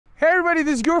Hey everybody,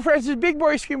 this is Guro Francis, Big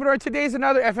Boy Screamer, and today is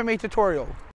another FMA tutorial.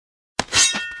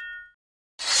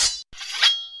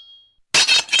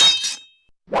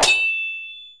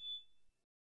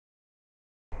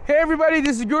 Hey everybody,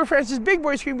 this is Guro Francis, Big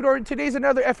Boy Screamer, and today's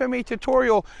another FMA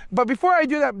tutorial. But before I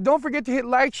do that, don't forget to hit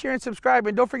like, share, and subscribe,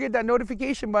 and don't forget that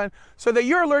notification button so that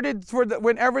you're alerted for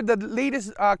whenever the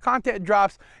latest content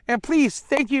drops. And please,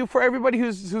 thank you for everybody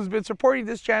who's been supporting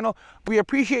this channel. We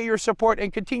appreciate your support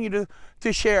and continue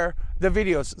to share the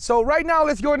videos. So right now,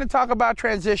 let's go in and talk about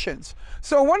transitions.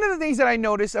 So one of the things that I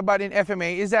noticed about in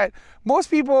FMA is that most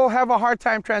people have a hard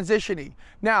time transitioning.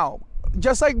 Now,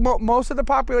 just like most of the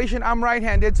population, I'm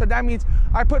right-handed, so that means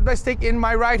I put my stick in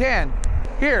my right hand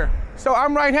here. So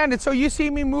I'm right-handed, so you see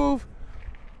me move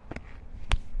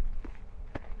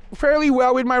fairly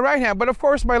well with my right hand, but of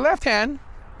course my left hand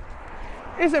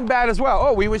isn't bad as well.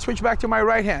 Oh, we would switch back to my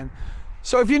right hand.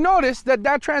 So if you notice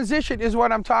that transition is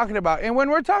what I'm talking about. And when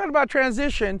we're talking about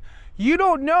transition, you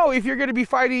don't know if you're going to be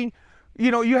fighting, you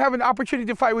know, you have an opportunity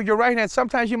to fight with your right hand.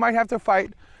 Sometimes you might have to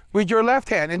fight with your left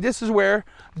hand, and this is where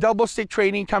double stick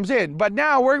training comes in. But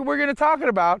now we're going to talk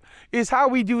about is how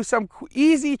we do some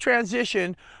easy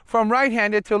transition from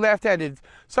right-handed to left-handed.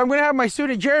 So I'm going to have my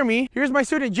student Jeremy. Here's my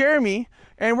student Jeremy,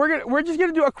 and we're just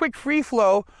going to do a quick free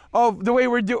flow of the way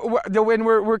when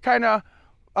we're kind of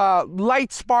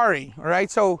light sparring. All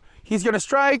right, so he's going to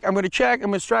strike, I'm going to check, I'm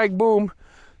going to strike, boom.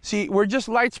 See, we're just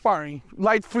light sparring,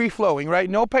 light free flowing, right?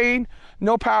 No pain,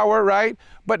 no power, right?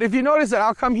 But if you notice that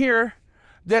I'll come here,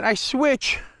 then I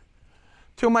switch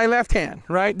to my left hand,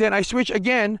 right? Then I switch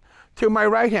again to my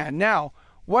right hand. Now,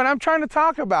 what I'm trying to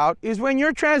talk about is when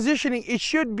you're transitioning, it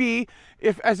should be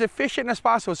as efficient as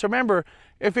possible. So remember,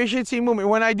 efficiency movement.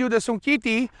 When I do the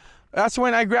sunkiti, that's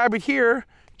when I grab it here,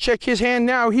 check his hand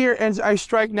now here, and I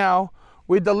strike now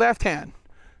with the left hand.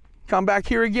 Come back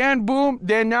here again, boom.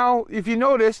 Then now, if you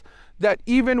notice that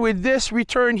even with this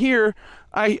return here,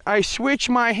 I switch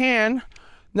my hand.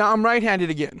 Now I'm right-handed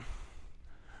again.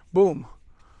 Boom,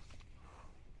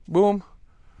 boom,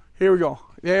 here we go,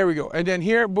 there we go. And then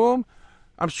here, boom,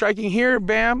 I'm striking here,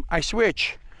 bam, I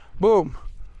switch, boom,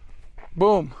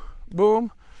 boom,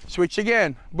 boom, switch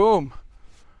again, boom,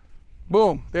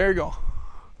 boom, there you go.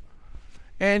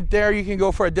 And there you can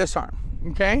go for a disarm,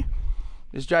 okay?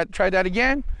 Let's try that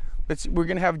again. We're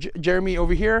gonna have Jeremy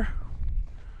over here,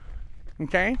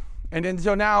 okay? And then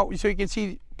so now, so you can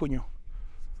see, puño.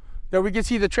 There we can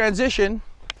see the transition.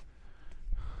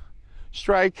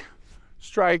 Strike,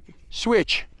 strike,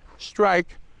 switch,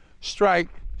 strike, strike,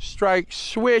 strike,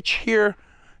 switch here,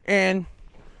 and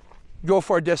go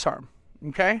for a disarm,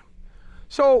 okay?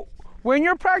 So when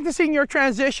you're practicing your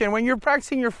transition, when you're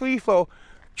practicing your free flow,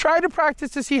 try to practice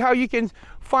to see how you can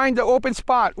find the open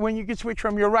spot when you can switch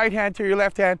from your right hand to your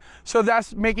left hand, so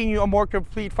that's making you a more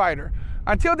complete fighter.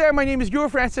 Until then, my name is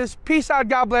Guro Francis. Peace out,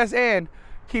 God bless, and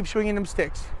keep swinging them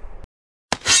sticks.